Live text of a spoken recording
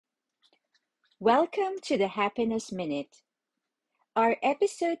Welcome to the Happiness Minute. Our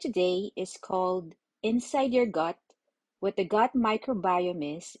episode today is called Inside Your Gut, what the gut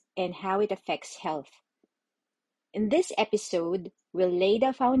microbiome is and how it affects health. In this episode, we'll lay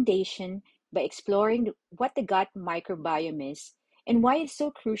the foundation by exploring what the gut microbiome is and why it's so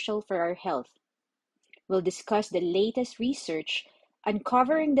crucial for our health. We'll discuss the latest research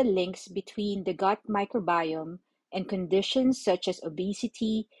uncovering the links between the gut microbiome and conditions such as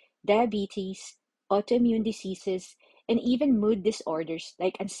obesity, diabetes, autoimmune diseases, and even mood disorders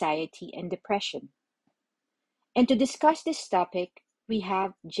like anxiety and depression. And to discuss this topic, we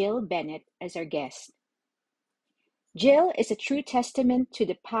have Jill Bennett as our guest. Jill is a true testament to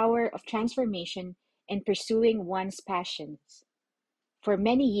the power of transformation and pursuing one's passions. For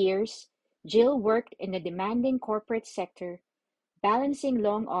many years, Jill worked in the demanding corporate sector, balancing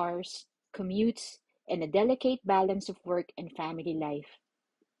long hours, commutes, and a delicate balance of work and family life.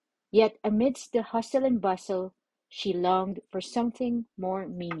 Yet amidst the hustle and bustle, she longed for something more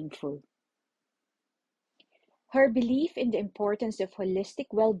meaningful. Her belief in the importance of holistic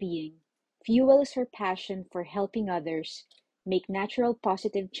well-being fuels her passion for helping others make natural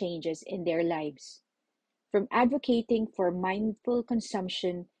positive changes in their lives. From advocating for mindful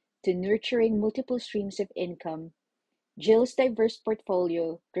consumption to nurturing multiple streams of income, Jill's diverse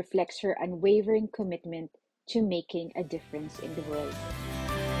portfolio reflects her unwavering commitment to making a difference in the world.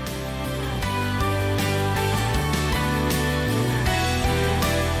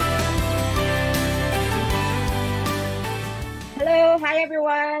 Hello, hi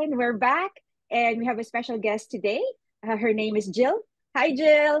everyone. We're back and we have a special guest today. Her name is Jill. Hi,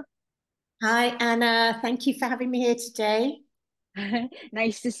 Jill. Hi, Anna. Thank you for having me here today.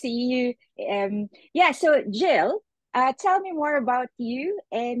 Nice to see you. So Jill, tell me more about you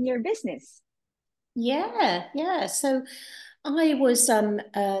and your business. Yeah. So I was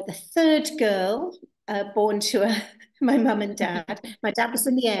the third girl born to my mum and dad. My dad was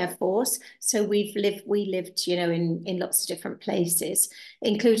in the Air Force, so we lived, in lots of different places,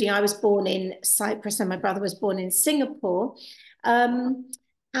 including I was born in Cyprus and my brother was born in Singapore. And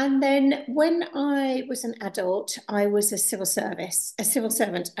then when I was an adult, I was a civil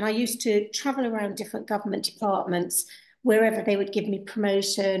servant, and I used to travel around different government departments wherever they would give me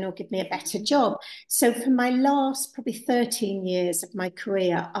promotion or give me a better job. So for my last probably 13 years of my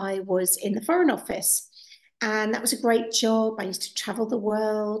career, I was in the Foreign Office. And that was a great job. I used to travel the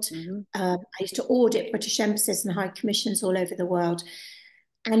world. I used to audit British embassies and high commissions all over the world.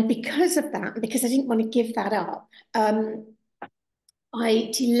 And because of that, because I didn't want to give that up,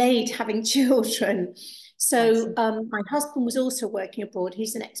 I delayed having children. So my husband was also working abroad.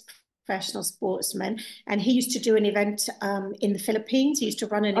 He's an ex-professional sportsman, and he used to do an event in the Philippines. He used to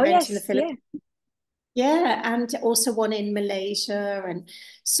run an event in the Philippines. Yeah, and also one in Malaysia. And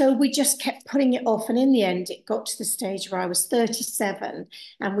so we just kept putting it off. And in the end, it got to the stage where I was 37.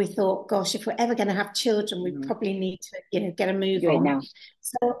 And we thought, gosh, if we're ever going to have children, we probably need to, get a move on. Now.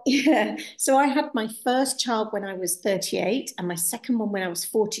 So I had my first child when I was 38 and my second one when I was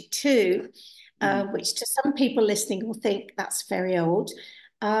 42, which to some people listening will think that's very old.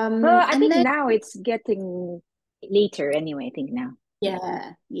 Well, I think now it's getting later anyway, I think now.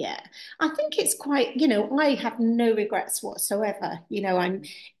 Yeah. I think it's quite, I have no regrets whatsoever. I'm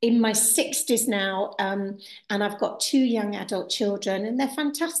in my 60s now, and I've got two young adult children, and they're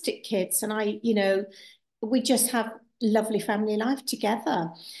fantastic kids. And we just have lovely family life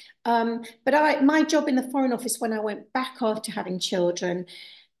together. But my job in the Foreign Office when I went back after having children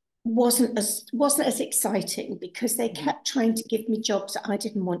wasn't as exciting because they kept trying to give me jobs that I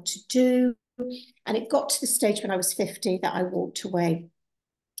didn't want to do. And it got to the stage when I was 50 that I walked away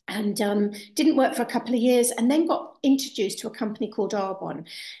and didn't work for a couple of years, and then got introduced to a company called 𝗲𝗲.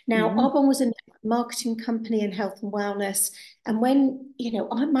 Now, 𝗲𝗲 was a marketing company in health and wellness. And when,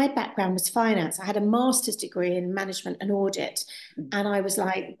 my background was finance, I had a master's degree in management and audit. And I was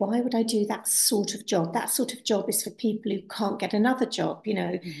like, why would I do that sort of job? That sort of job is for people who can't get another job,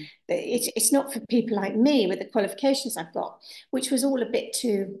 It's not for people like me with the qualifications I've got, which was all a bit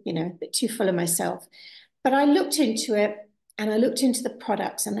too full of myself. But I looked into it, and I looked into the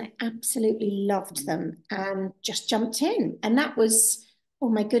products, and I absolutely loved them and just jumped in. And that was, oh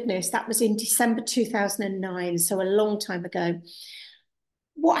my goodness, that was in December 2009, so a long time ago.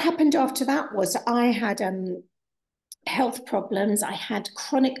 What happened after that was I had health problems. I had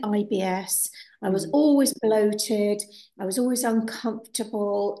chronic IBS. I was always bloated. I was always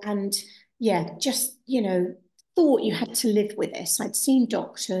uncomfortable. And just, thought you had to live with this. I'd seen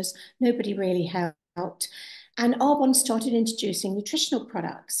doctors. Nobody really helped. And 𝗲𝗲 started introducing nutritional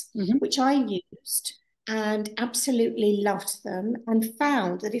products, which I used. and absolutely loved them, and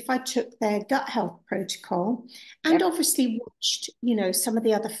found that if I took their gut health protocol and Yep. obviously watched, some of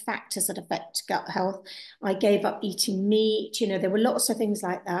the other factors that affect gut health, I gave up eating meat, there were lots of things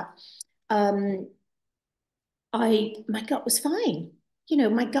like that. My gut was fine.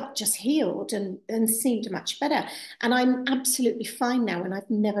 My gut just healed and seemed much better. And I'm absolutely fine now, and I've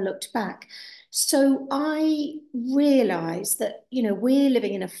never looked back. So I realized that, we're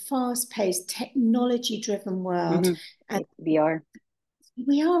living in a fast-paced, technology-driven world. And We are.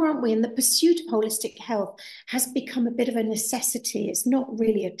 we are, aren't we? And the pursuit of holistic health has become a bit of a necessity. It's not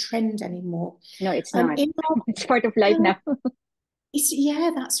really a trend anymore. No, it's not. In our, It's part of life now.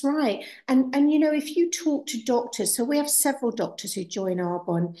 yeah, that's right. And if you talk to doctors, so we have several doctors who join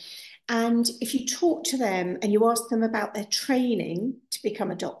Arbonne, and if you talk to them and you ask them about their training to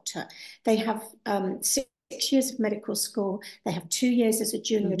become a doctor, they have 6 years of medical school, they have 2 years as a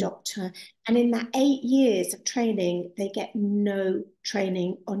junior doctor, and in that 8 years of training, they get no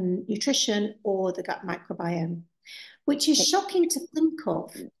training on nutrition or the gut microbiome, which is shocking to think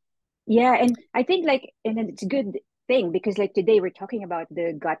of. Yeah, and I think and it's a good thing because today we're talking about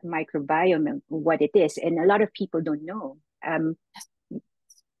the gut microbiome and what it is, and a lot of people don't know.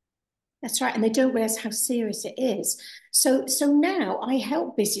 That's right, and they don't realize how serious it is. So now I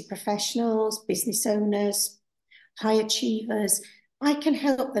help busy professionals, business owners, high achievers. I can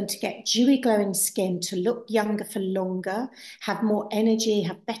help them to get dewy, glowing skin, to look younger for longer, have more energy,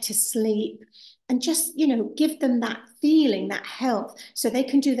 have better sleep, and just, give them that feeling, that health, so they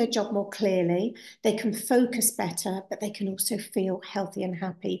can do their job more clearly, they can focus better, but they can also feel healthy and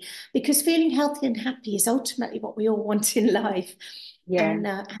happy. Because feeling healthy and happy is ultimately what we all want in life. Yeah. And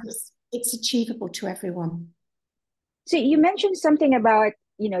it's achievable to everyone. So you mentioned something about,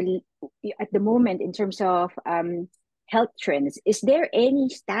 at the moment in terms of health trends. Is there any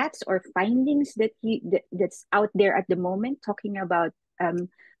stats or findings that's out there at the moment talking about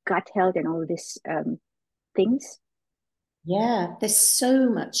gut health and all these things? Yeah, there's so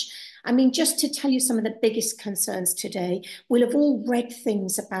much. I mean, just to tell you some of the biggest concerns today, we'll have all read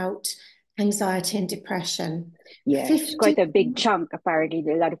things about anxiety and depression. Yeah, it's quite a big chunk. Apparently,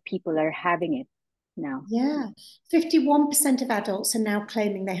 a lot of people are having it now. Yeah, 51% of adults are now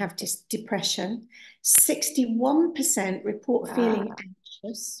claiming they have depression. 61% report feeling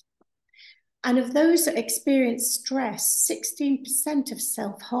anxious. And of those that experience stress, 16% have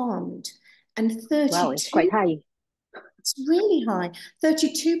self-harmed. And 32, wow, it's quite high. It's really high.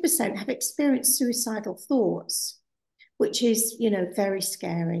 32% have experienced suicidal thoughts, which is, very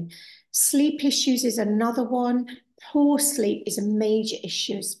scary. Sleep issues is another one. Poor sleep is a major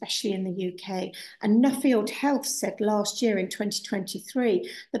issue, especially in the UK. And Nuffield Health said last year in 2023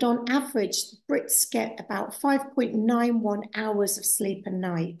 that on average, Brits get about 5.91 hours of sleep a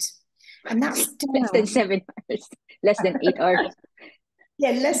night. And that's down. Less than 7 hours, less than 8 hours.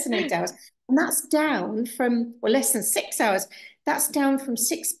 Yeah, less than 8 hours. And that's down from, less than 6 hours. That's down from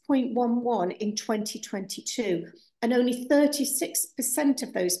 6.11 in 2022. And only 36%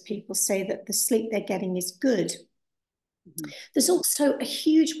 of those people say that the sleep they're getting is good. There's also a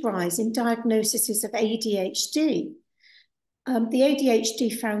huge rise in diagnoses of ADHD. The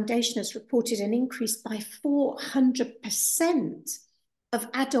ADHD Foundation has reported an increase by 400% of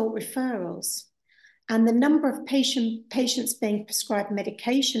adult referrals. And the number of patients being prescribed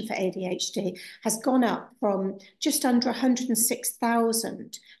medication for ADHD has gone up from just under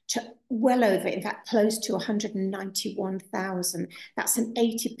 106,000 to well over, in fact, close to 191,000. That's an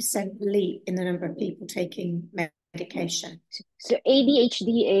 80% leap in the number of people taking medication. So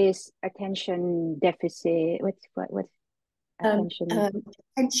ADHD is attention deficit. What's attention?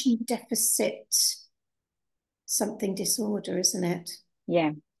 Attention deficit something disorder, isn't it?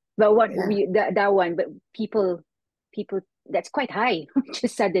 Yeah. But that one, but people, that's quite high.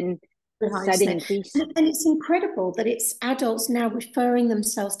 Just sudden increase. And it's incredible that it's adults now referring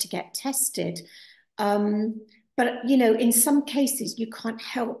themselves to get tested. But, in some cases, you can't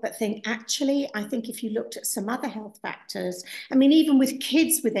help but think, actually, I think if you looked at some other health factors, I mean, even with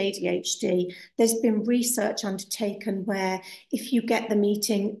kids with ADHD, there's been research undertaken where if you get them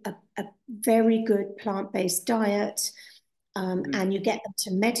eating a very good plant-based diet, and you get them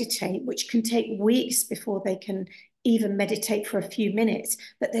to meditate, which can take weeks before they can even meditate for a few minutes,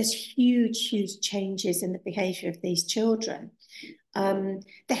 but there's huge, huge changes in the behavior of these children. The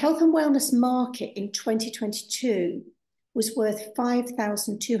health and wellness market in 2022 was worth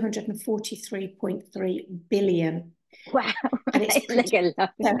 5,243.3 billion. Wow, and it's like a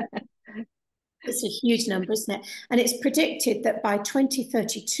lot. It's a huge number, isn't it? And it's predicted that by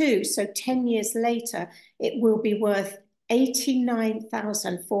 2032, so 10 years later, it will be worth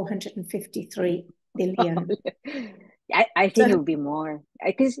 89,453 billion. I think it So would be more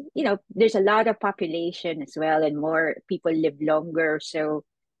because there's a lot of population as well, and more people live longer, so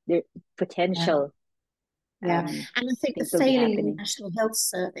the yeah, potential yeah. And I think the things will be failing happening National Health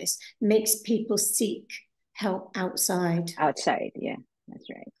Service makes people seek help outside. outside. Yeah, that's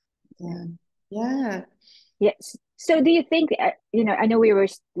right. That's right. Yeah, yeah. Yes. So, do you think? I know we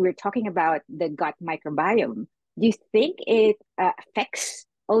were talking about the gut microbiome. Do you think it affects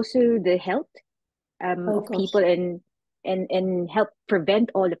also the health Oh of people gosh. and help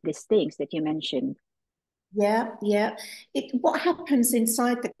prevent all of these things that you mentioned? Yeah, yeah. What happens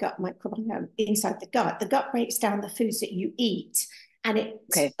inside the gut microbiome, inside the gut breaks down the foods that you eat and it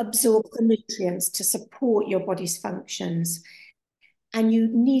Okay. absorbs the nutrients to support your body's functions. And you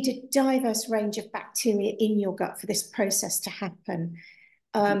need a diverse range of bacteria in your gut for this process to happen.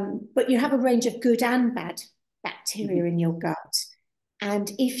 Hmm. But you have a range of good and bad Hmm. bacteria in your gut.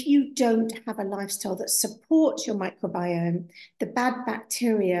 And if you don't have a lifestyle that supports your microbiome, the bad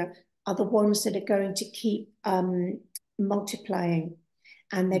bacteria are the ones that are going to keep multiplying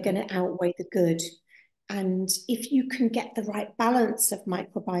and they're Hmm. going to outweigh the good. And if you can get the right balance of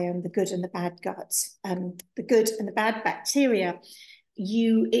microbiome, the good and the bad guts, the good and the bad bacteria,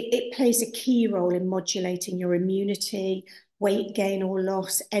 it plays a key role in modulating your immunity, weight gain or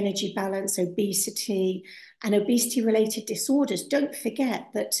loss, energy balance, obesity, and obesity related disorders. Don't forget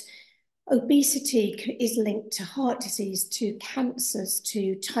that obesity is linked to heart disease, to cancers,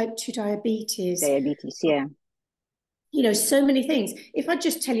 to type 2 diabetes, Diabetes. Yeah. so many things. If I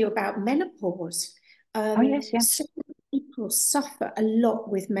just tell you about menopause, Oh yes. Yeah. so many people suffer a lot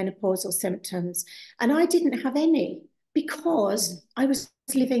with menopausal symptoms, and I didn't have any Hmm. because I was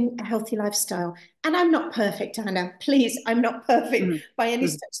living a healthy lifestyle. And I'm not perfect, Anna. Please, I'm not perfect Hmm. by any Hmm.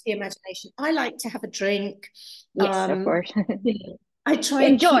 stretch of the imagination. I like to have a drink. Yes, of course. I try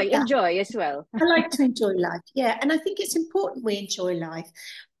and Enjoy, keep that. enjoy as well. I like to enjoy life. Yeah. And I think it's important we enjoy life.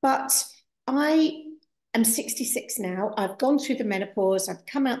 But I am 66 now. I've gone through the menopause. I've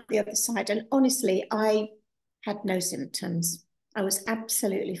come out the other side. And honestly, I had no symptoms. I was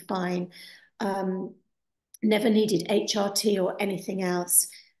absolutely fine. Um, Never needed HRT or anything else.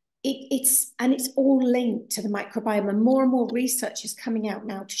 It's all linked to the microbiome, and more research is coming out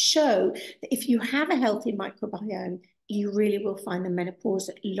now to show that if you have a healthy microbiome, you really will find the menopause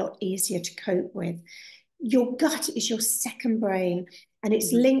a lot easier to cope with. Your gut is your second brain, and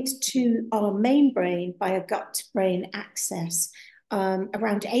it's Hmm. linked to our main brain by a gut-brain axis.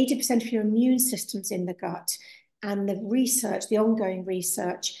 Around 80% of your immune system's in the gut, and the ongoing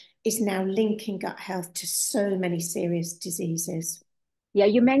research, is now linking gut health to so many serious diseases. Yeah,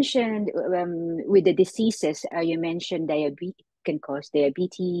 you mentioned with the diseases, you mentioned diabetes can cause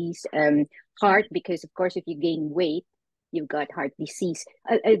diabetes, heart, because of course, if you gain weight, you've got heart disease.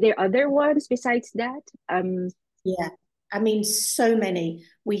 Are there other ones besides that? Yeah, I mean, so many.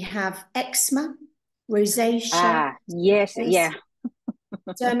 We have eczema, rosacea, Yes, yeah.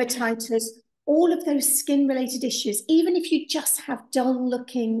 dermatitis, all of those skin related issues. Even if you just have dull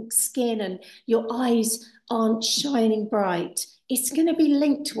looking skin and your eyes aren't shining bright, it's going to be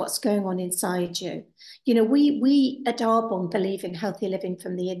linked to what's going on inside you. We at 𝗲𝗹𝗋𝗶 believe in healthy living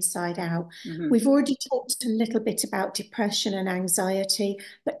from the inside out. Hmm. We've already talked a little bit about depression and anxiety,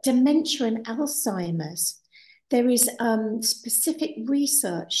 but dementia and Alzheimer's. There is specific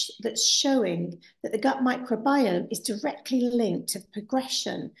research that's showing that the gut microbiome is directly linked to the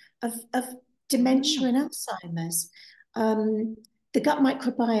progression of dementia Oh, and Alzheimer's. The gut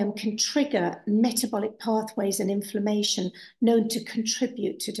microbiome can trigger metabolic pathways and inflammation known to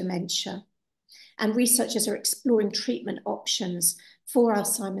contribute to dementia. And researchers are exploring treatment options for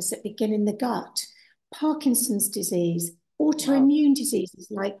Alzheimer's that begin in the gut. Parkinson's disease, wow. autoimmune diseases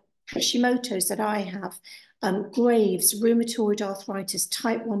like Hashimoto's that I have, Graves, rheumatoid arthritis,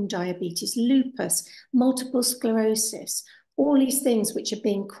 type 1 diabetes, lupus, multiple sclerosis, all these things which are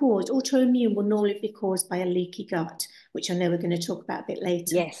being caused. Autoimmune will normally be caused by a leaky gut, which I know we're going to talk about a bit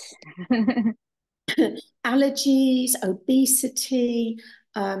later. Yes. Allergies, obesity,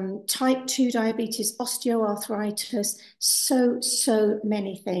 type 2 diabetes, osteoarthritis, so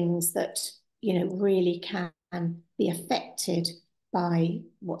many things that, really can be affected by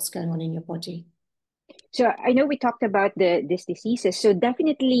what's going on in your body. So I know we talked about these diseases. So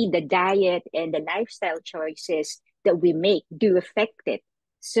definitely the diet and the lifestyle choices that we make do affect it.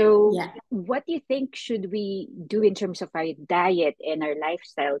 So Yeah, what do you think should we do in terms of our diet and our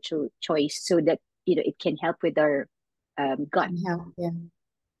lifestyle choice so that it can help with our gut? can help. Yeah,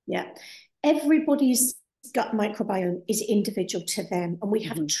 yeah. Everybody's gut microbiome is individual to them, and we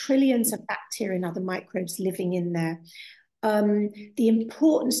have Hmm. trillions of bacteria and other microbes living in there. The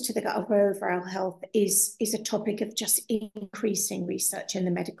importance to the gut of overall health is a topic of just increasing research in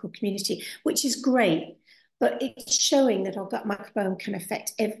the medical community, which is great, but it's showing that our gut microbiome can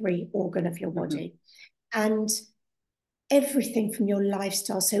affect every organ of your body. And everything from your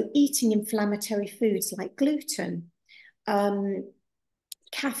lifestyle, so eating inflammatory foods like gluten,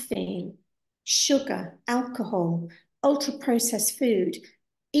 caffeine, sugar, alcohol, ultra-processed food,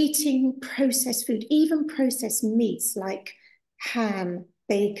 eating processed food, even processed meats like ham,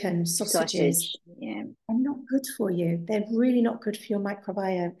 bacon, sausages, yeah, are not good for you. They're really not good for your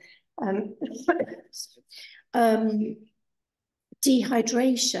microbiome.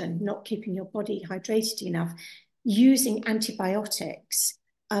 Dehydration, not keeping your body hydrated enough, using antibiotics.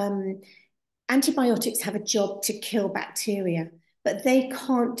 Antibiotics have a job to kill bacteria, but they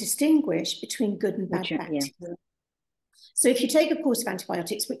can't distinguish between good and bad bacteria. Yeah. So if you take a course of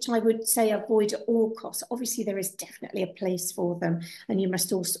antibiotics, which I would say avoid at all costs, obviously there is definitely a place for them, and you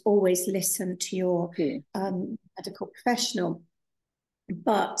must also always listen to your medical professional.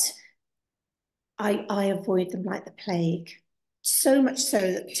 But I avoid them like the plague. So much so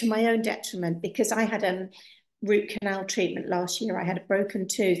that to my own detriment, because I had a root canal treatment last year. I had a broken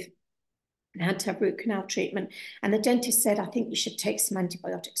tooth. I had to have root canal treatment. And the dentist said, I think you should take some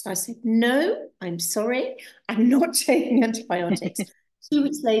antibiotics. And I said, no, I'm sorry. I'm not taking antibiotics. 2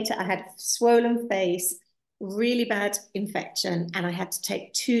 weeks later, I had a swollen face, really bad infection, and I had to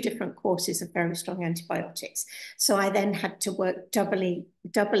take 2 different courses of very strong antibiotics. So I then had to work doubly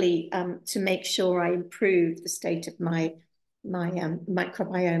to make sure I improved the state of my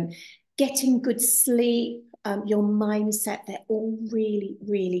microbiome. Getting good sleep, your mindset, they're all really,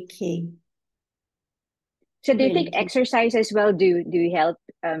 really key. So do you think exercise as well do help?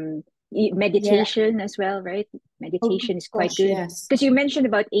 Meditation as well, right? Meditation is quite good. Because you mentioned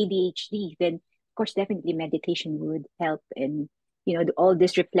about ADHD, then of course definitely meditation would help, and all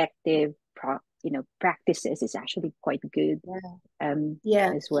this reflective practices is actually quite good.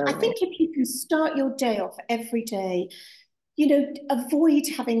 As well. I think if you can start your day off every day, avoid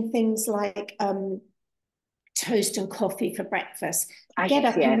having things like toast and coffee for breakfast. Get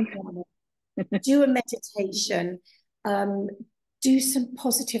up in the morning, do a meditation, do some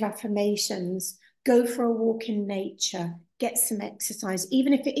positive affirmations, go for a walk in nature, get some exercise,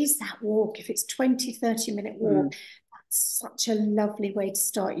 even if it is that walk, if it's 20-30-minute walk, that's such a lovely way to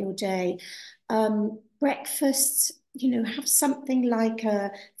start your day. Breakfast, have something like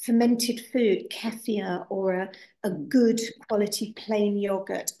a fermented food, kefir, or a good quality plain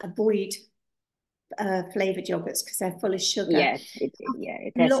yogurt. Avoid flavored yogurts because they're full of sugar.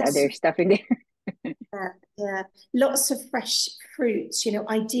 It has other stuff in there. Lots of fresh fruits,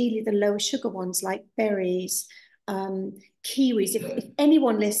 ideally the lower sugar ones like berries, kiwis. If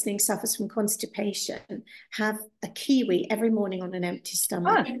anyone listening suffers from constipation, have a kiwi every morning on an empty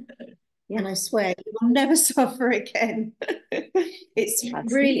stomach. And I swear you will never suffer again. It's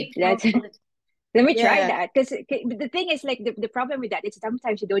really powerful. Let me try that, because the thing is, like, the problem with that is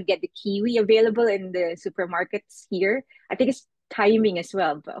sometimes you don't get the kiwi available in the supermarkets here. I think it's timing as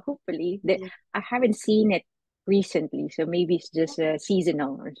well, but hopefully I haven't seen it recently, so maybe it's just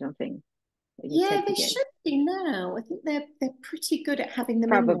seasonal or something. They should be now. I think they're pretty good at having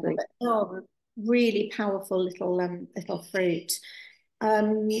them in there, but they are really powerful little fruit.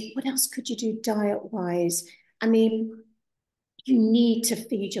 What else could you do diet-wise? I mean, you need to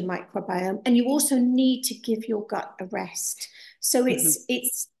feed your microbiome, and you also need to give your gut a rest. So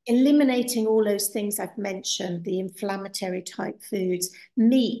it's eliminating all those things I've mentioned, the inflammatory type foods,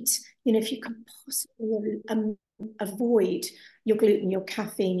 meat. If you can possibly avoid your gluten, your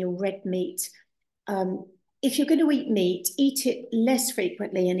caffeine, your red meat. If you're going to eat meat, eat it less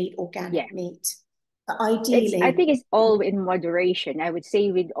frequently and eat organic meat. Ideally, I think it's all in moderation. I would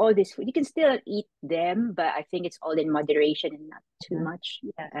say with all this food, you can still eat them, but I think it's all in moderation and not too much.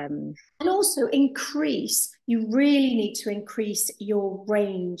 And also you really need to increase your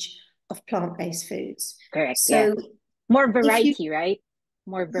range of plant-based foods. Correct. So more variety, right?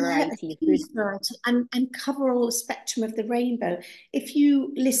 More variety of food. Variety and cover all the spectrum of the rainbow. If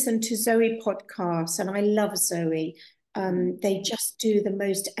you listen to Zoe podcasts, and I love Zoe, they just do the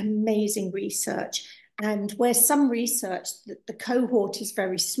most amazing research. And where some research, the cohort is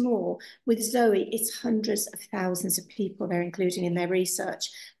very small, with Zoe, it's hundreds of thousands of people they're including in their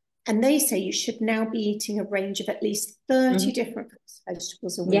research. And they say you should now be eating a range of at least 30 different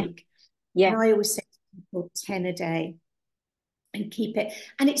vegetables a week. And I always say to people 10 a day and keep it.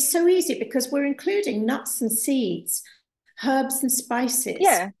 And it's so easy because we're including nuts and seeds, herbs and spices.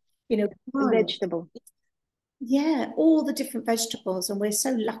 Vegetable. All the different vegetables, and we're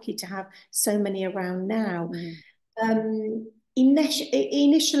so lucky to have so many around now.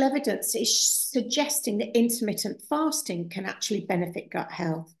 Initial evidence is suggesting that intermittent fasting can actually benefit gut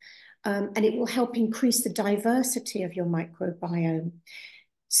health, and it will help increase the diversity of your microbiome.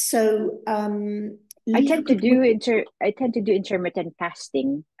 So liquid. I tend to do intermittent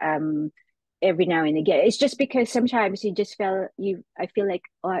fasting every now and again. It's just because sometimes I feel like,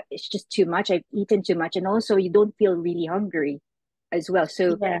 oh, it's just too much. I've eaten too much, and also you don't feel really hungry as well.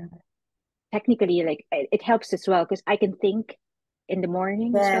 So Yeah. technically, like, it helps as well because I can think in the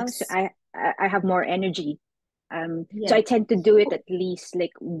morning as well. So Yes. I have more energy. So Yeah. I tend to do it at least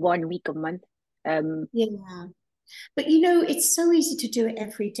like 1 week a month. Yeah. But you know, it's so easy to do it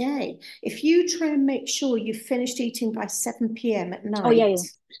every day. If you try and make sure you've finished eating by 7 p.m. at Oh yeah, night,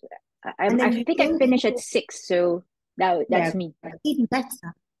 yeah. and I then you think I don't finish have at 6, so yeah, that's me. even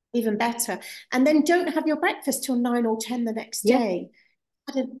better, even better. And then don't have your breakfast till 9 or 10 the next Yeah, day.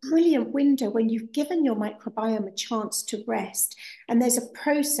 At a brilliant window when you've given your microbiome a chance to rest. And there's a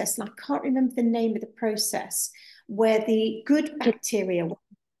process, and I can't remember the name of the process, where the good bacteria, is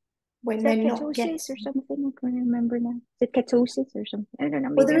when they're that not ketosis or getting, something? I can't remember now. Is it ketosis or something? I don't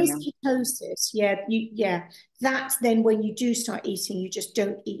know. well, Maybe there I'm is wrong. ketosis. Yeah. That then when you do start eating, you just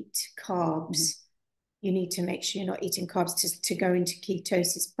don't eat Mm-hmm. carbs. You need to make sure you're not eating carbs to go into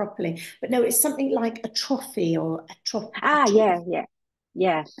ketosis properly. But no, it's something like atrophy or Ah, yeah, yeah,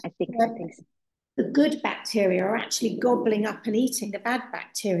 yeah. I think so. the good bacteria are actually gobbling up and eating the bad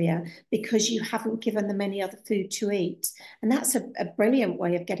bacteria because you haven't given them any other food to eat. And that's a brilliant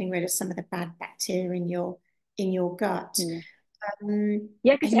way of getting rid of some of the bad bacteria in your gut. Yeah. Um,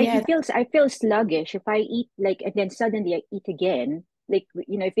 Yeah, because and yeah, I feel sluggish if I eat, like, and then suddenly I eat again. Like,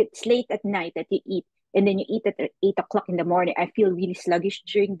 if it's late at night that you eat and then you eat at 8 o'clock in the morning, I feel really sluggish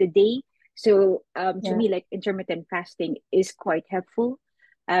during the day. So to yeah, me, like, intermittent fasting is quite helpful.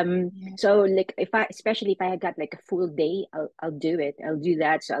 yeah, So like, especially if I got like a full day, I'll do it. I'll do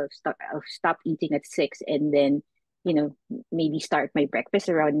that. So I'll stop eating at 6, and then maybe start my breakfast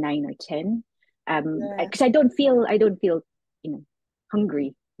around 9 or 10. yeah. Because I don't feel you know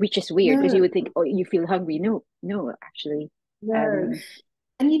hungry, which is weird because you No, would think, oh, you feel hungry. No, no, actually. no. Um,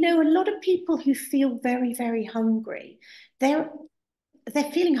 And you know, a lot of people who feel very, very hungry, they're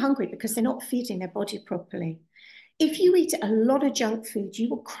they're feeling hungry because they're not feeding their body properly. If you eat a lot of junk food, you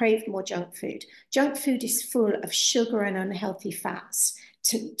will crave more junk food. Junk food is full of sugar and unhealthy fats,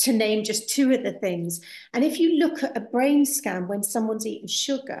 to name just two of the things. And if you look at a brain scan when someone's eaten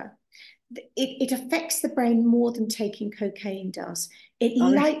sugar, it affects the brain more than taking cocaine does. It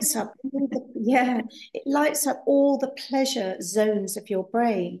all right. lights up yeah, it lights up all the pleasure zones of your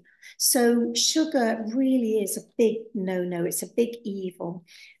brain. So sugar really is a big no-no. It's a big evil.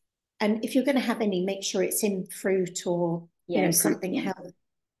 And if you're going to have any, make sure it's in fruit or, Yeah, and fruit. something Yeah, healthy.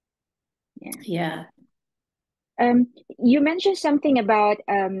 yeah. Yeah. You mentioned something about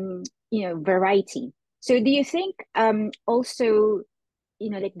variety. So do you think also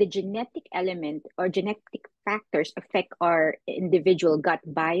like the genetic element or genetic factors affect our individual gut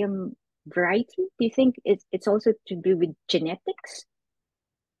biome variety? Do you think it's also to do with genetics?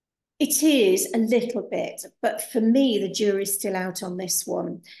 It is a little bit, but for me, the jury's still out on this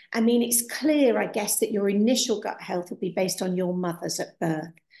one. I mean, it's clear, I guess, that your initial gut health will be based on your mother's at birth.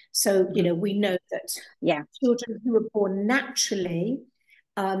 So, Mhm. we know that Yeah. children who are born naturally,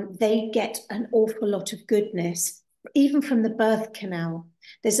 they get an awful lot of goodness, even from the birth canal.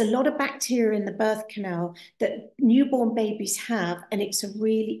 There's a lot of bacteria in the birth canal that newborn babies have, and it's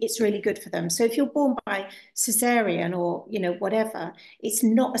really good for them. So if you're born by cesarean or whatever, it's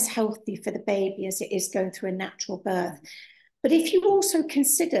not as healthy for the baby as it is going through a natural birth. But if you also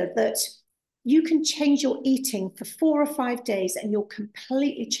consider that you can change your eating for 4 or 5 days and you'll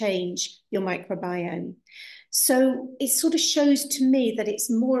completely change your microbiome. So it sort of shows to me that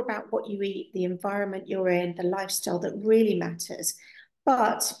it's more about what you eat, the environment you're in, the lifestyle that really matters.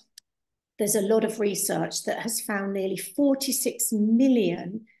 But there's a lot of research that has found nearly 46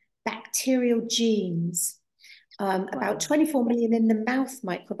 million bacterial genes, about Wow. 24 million in the mouth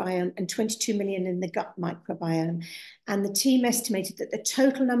microbiome and 22 million in the gut microbiome. And the team estimated that the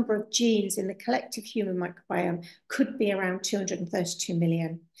total number of genes in the collective human microbiome could be around 232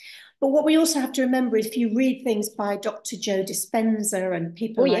 million. But what we also have to remember is if you read things by Dr. Joe Dispenza and Oh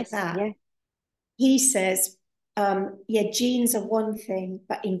people like yes, that, yeah. he says, yeah, genes are one thing,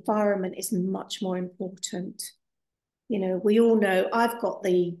 but environment is much more important. We all know I've got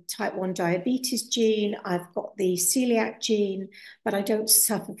the type 1 diabetes gene, I've got the celiac gene, but I don't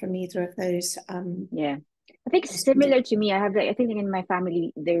suffer from either of those. Yeah. I think similar to me, I think in my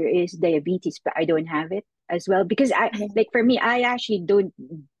family there is diabetes, but I don't have it as well because I Yeah, like for me, I actually don't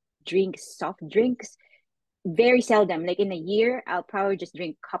drink soft drinks. very seldom. Like in a year, I'll probably just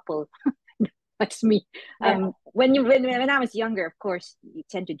drink a couple. That's me. Yeah. When I was younger, of course, you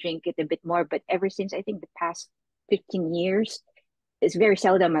tend to drink it a bit more. But ever since I think the past 15 years, it's very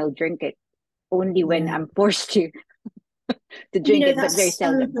seldom I'll drink it. Only when Yeah. I'm forced to drink it, but very That's so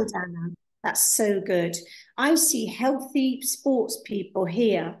seldom. good, Anna. That's so good. I see healthy sports people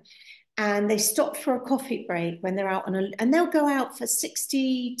here, and they stop for a coffee break when they're out and they'll go out for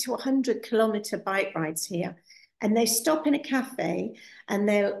 60 to 100-kilometer bike rides here. And they stop in a cafe and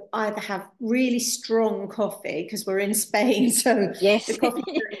they'll either have really strong coffee because we're in Spain, so the Yes. coffee's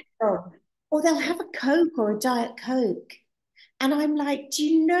very strong, or they'll have a Coke or a Diet Coke. And I'm like, do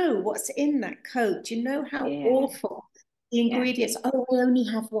you know what's in that Coke? Do you know how Yeah. awful the Yeah. ingredients? Oh, I only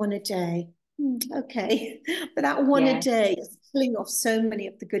have one a day. Okay. But that one a Yeah. day is killing off so many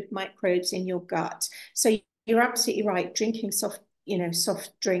of the good microbes in your gut. So you're absolutely right. Drinking soft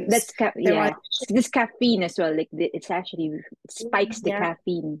drinks, they're Yeah. either, This caffeine as well. Like it's actually it spikes the yeah,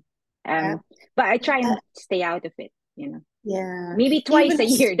 caffeine. yeah, But I try uh, and stay out of it. yeah. Maybe twice Even a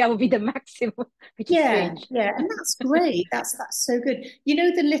year. That would be the maximum, which is yeah, strange. yeah, and that's great. That's so good. You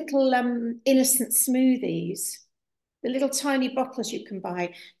know the little innocent smoothies, the little tiny bottles you can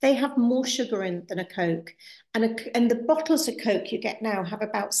buy, they have more sugar in than a Coke. And the bottles of Coke you get now have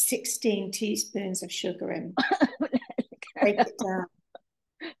about 16 teaspoons of sugar in. Break it down.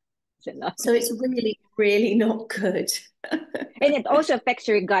 It's a lot. So it's really, really not good. And it also affects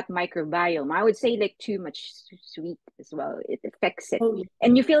your gut microbiome. I would say like too much sweet as well. It affects it. Oh, yeah.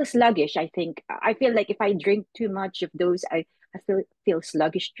 And you feel sluggish, I think. I feel like if I drink too much of those, I feel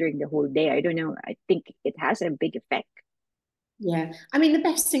sluggish during the whole day. I don't know. I think it has a big effect. Yeah. I mean, the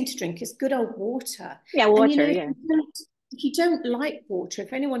best thing to drink is good old water. Yeah, And water, yeah. if you don't like water,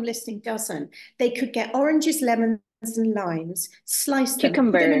 if anyone listening doesn't, they could get oranges, lemons, and limes, slice them, put them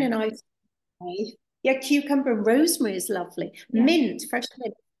in Cucumber, an ice. Yeah, cucumber and rosemary is lovely. yeah. Mint, fresh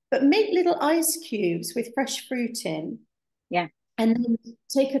mint. But make little ice cubes with fresh fruit in, Yeah. and then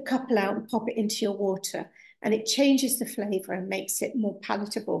take a couple out and pop it into your water. And it changes the flavour and makes it more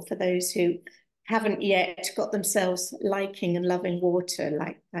palatable for those who haven't yet got themselves liking and loving water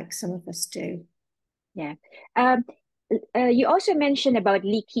like some of us do. Yeah. Um, you also mentioned about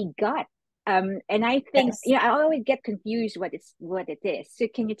leaky gut. And I think, Yes. I always get confused what it is. So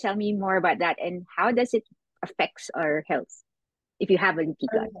can you tell me more about that and how does it affects our health if you have a leaky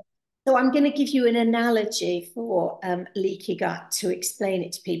gut? Okay. So I'm going to give you an analogy for leaky gut to explain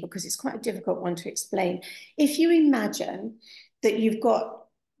it to people because it's quite a difficult one to explain. If you imagine that you've got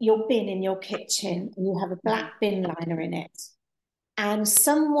your bin in your kitchen and you have a black bin liner in it, and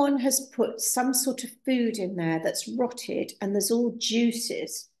someone has put some sort of food in there that's rotted and there's all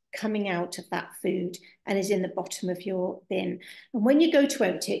juices coming out of that food and is in the bottom of your bin. And when you go to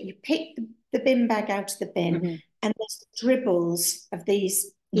empty it, you pick the bin bag out of the bin Mm-hmm. and there's dribbles of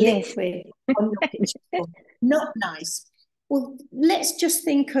these Yes. liquid on your kitchen floor. Not nice. Well, let's just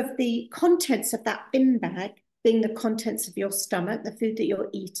think of the contents of that bin bag being the contents of your stomach, the food that you're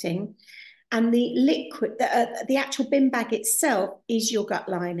eating, and the liquid, the actual bin bag itself is your gut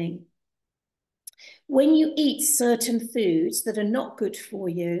lining. When you eat certain foods that are not good for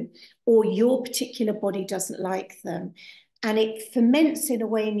you, or your particular body doesn't like them, and it ferments in a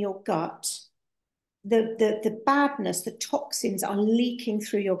way in your gut, the badness, the toxins are leaking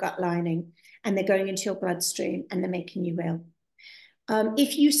through your gut lining and they're going into your bloodstream and they're making you ill.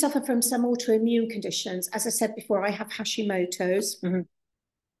 If you suffer from some autoimmune conditions, as I said before, I have Hashimoto's, Mm-hmm.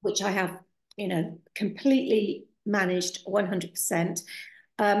 which I have, completely managed 100%.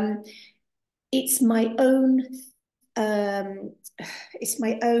 It's my own,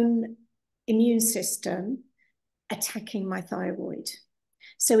 immune system attacking my thyroid.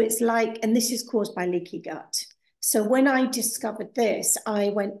 So it's like, and this is caused by leaky gut. So when I discovered this, I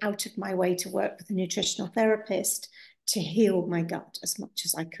went out of my way to work with a nutritional therapist to heal my gut as much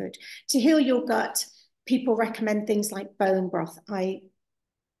as I could. To heal your gut, people recommend things like bone broth.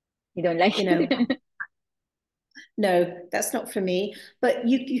 You don't like it? No, that's not for me. But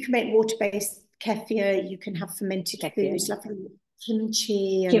you can make water-based kefir. You can have fermented foods Kefir. like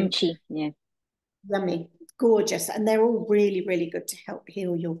kimchi and Kimchi, yeah. yummy, gorgeous, and they're all really, really good to help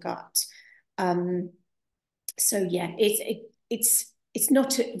heal your gut. So yeah, it's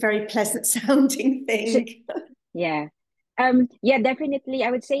not a very pleasant sounding So, thing. yeah. Yeah, definitely. I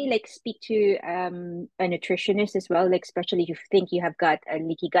would say like speak to a nutritionist as well, like especially if you think you have got a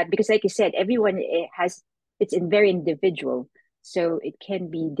leaky gut, because like you said, everyone it's very individual. So it can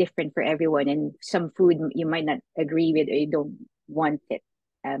be different for everyone, and some food you might not agree with or you don't want it.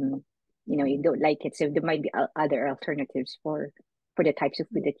 Um, you don't like it. So there might be other alternatives for the types of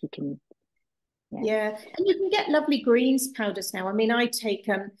food that you can Yeah, and you can get lovely greens powders now. I mean, I take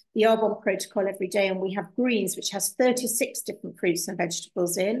the 𝗂𝗏 protocol every day, and we have greens, which has 36 different fruits and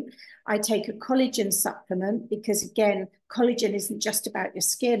vegetables in. I take a collagen supplement because, again, collagen isn't just about your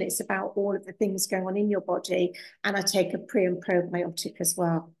skin, it's about all of the things going on in your body. And I take a pre and probiotic as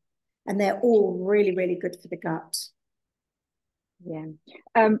well. And they're all really, really good for the gut. Yeah.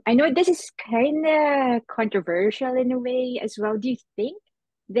 I know this is kind of controversial in a way as well. Do you think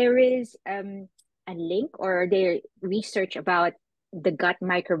there is a link or there research about the gut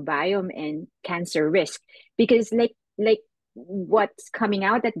microbiome and cancer risk? Because like what's coming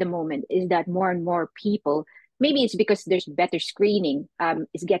out at the moment is that more and more people, maybe it's because there's better screening,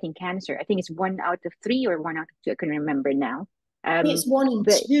 is getting cancer. I think it's 1 out of 3 or 1 out of 2. I can remember now. It's 1 in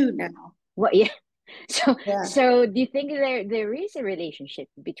but 2 now. what? Yeah. So do you think there is a relationship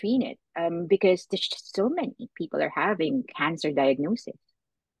between it? Because there's just so many people are having cancer diagnosis.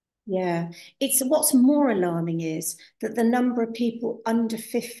 Yeah, it's what's more alarming is that the number of people under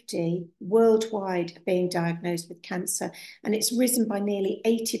 50 worldwide are being diagnosed with cancer, and it's risen by nearly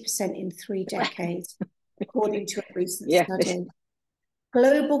 80% in 3 decades, according to a recent study.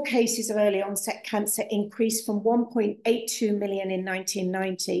 Global cases of early onset cancer increased from 1.82 million in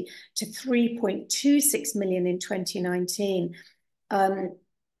 1990 to 3.26 million in 2019. And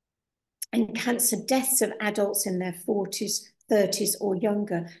cancer deaths of adults in their 40s, 30s or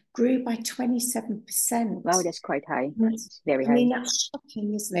younger grew by 27%. Wow, that's quite high. That's very high. I mean, that's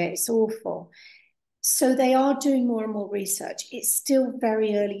shocking, isn't it? It's awful. So they are doing more and more research. It's still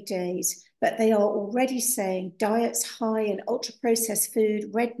very early days, but they are already saying diets high in ultra-processed food,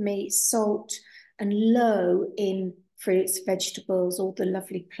 red meat, salt, and low in fruits, vegetables, all the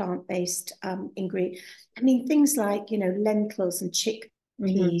lovely plant-based ingredients. I mean, things like, lentils and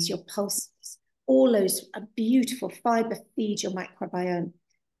chickpeas, your pulses, all those are beautiful. Fiber feeds your microbiome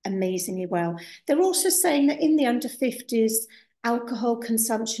amazingly well. They're also saying that in the under 50s, alcohol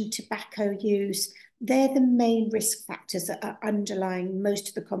consumption, tobacco use, they're the main risk factors that are underlying most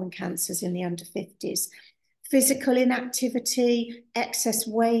of the common cancers in the under 50s. Physical inactivity, excess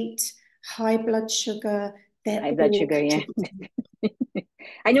weight, high blood sugar. High blood sugar, yeah.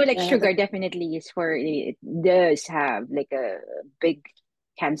 I know sugar definitely is it does have like a big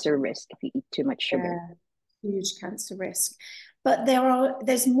cancer risk if you eat too much sugar. Huge cancer risk. But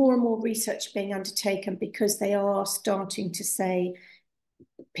there's more and more research being undertaken because they are starting to say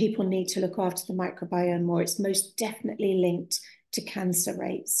people need to look after the microbiome more. It's most definitely linked to cancer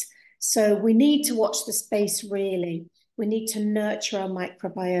rates. So we need to watch the space, really. We need to nurture our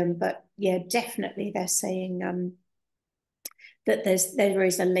microbiome. But yeah, definitely they're saying that there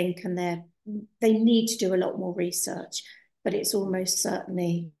is a link, and they need to do a lot more research, but it's almost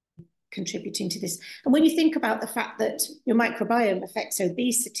certainly contributing to this. And when you think about the fact that your microbiome affects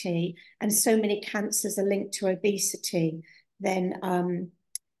obesity and so many cancers are linked to obesity, then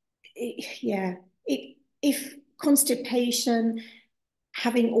if constipation,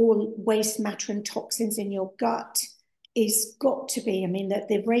 having all waste matter and toxins in your gut is got to be, I mean, that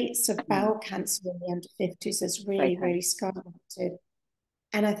the rates of bowel cancer in the under 50s has really, really skyrocketed.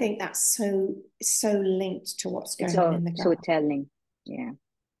 And I think that's so linked to what's going on in the gut. So telling. Yeah.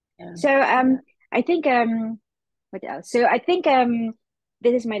 So I think what else? So I think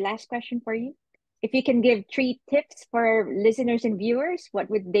this is my last question for you. If you can give 3 tips for listeners and viewers, what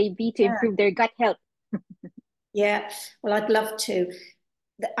would they be to improve their gut health? Yeah, well, I'd love to.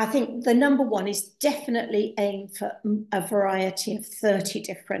 I think the number one is definitely aim for a variety of 30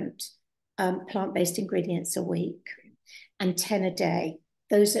 different plant-based ingredients a week and 10 a day.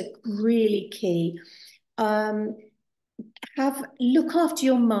 Those are really key. Look after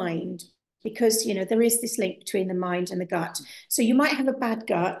your mind, because there is this link between the mind and the gut. So you might have a bad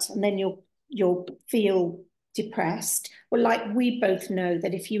gut and then you'll feel depressed. Well, like we both know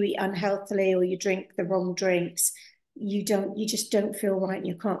that if you eat unhealthily or you drink the wrong drinks, you just don't feel right and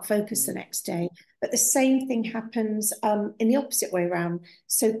you can't focus the next day. But the same thing happens in the opposite way around.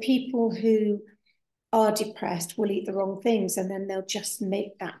 So people who are depressed will eat the wrong things, and then they'll just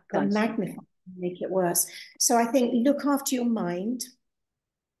make that magnify, make it worse. So I think look after your mind,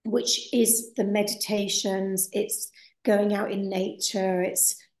 which is the meditations, it's going out in nature,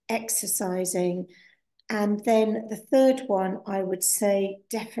 it's exercising. And then the third one, I would say,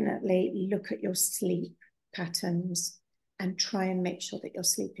 definitely look at your sleep patterns and try and make sure that you're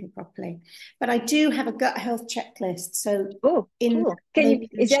sleeping properly. But I do have a gut health checklist. So cool.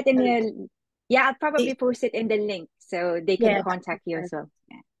 Is that in the I'll probably post it in the link so they can contact you as well.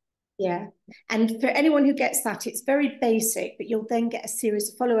 Yeah. And for anyone who gets that, it's very basic, but you'll then get a series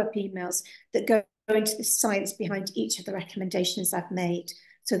of follow-up emails that go into the science behind each of the recommendations I've made.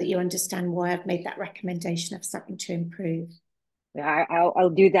 so that you understand why I've made that recommendation of something to improve. Yeah, I'll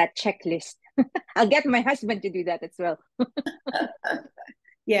do that checklist. I'll get my husband to do that as well.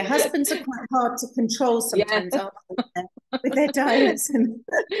 Yeah, husbands are quite hard to control Yeah. sometimes, aren't they, with their diets and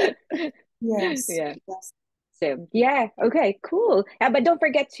yes, Yeah. yes. So yeah, okay, cool. But don't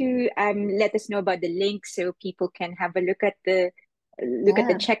forget to let us know about the link so people can have a look at the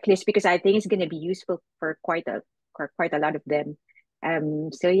Yeah, checklist, because I think it's going to be useful for quite a lot of them.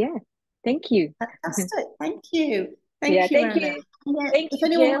 So yeah, thank you. fantastic. Thank you. Yeah, Thank you, thank Anna. you. Yeah, Thank if you,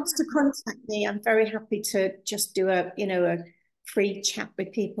 anyone Jill. wants to contact me, I'm very happy to just do a free chat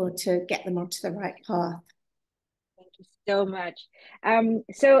with people to get them onto the right path. Thank you so much.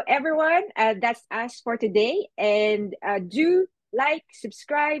 So everyone, that's us for today. And do like,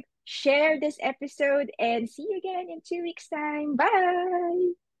 subscribe, share this episode, and see you again in 2 weeks' time. Bye.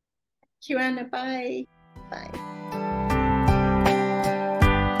 Thank you, Anna. Bye. Bye.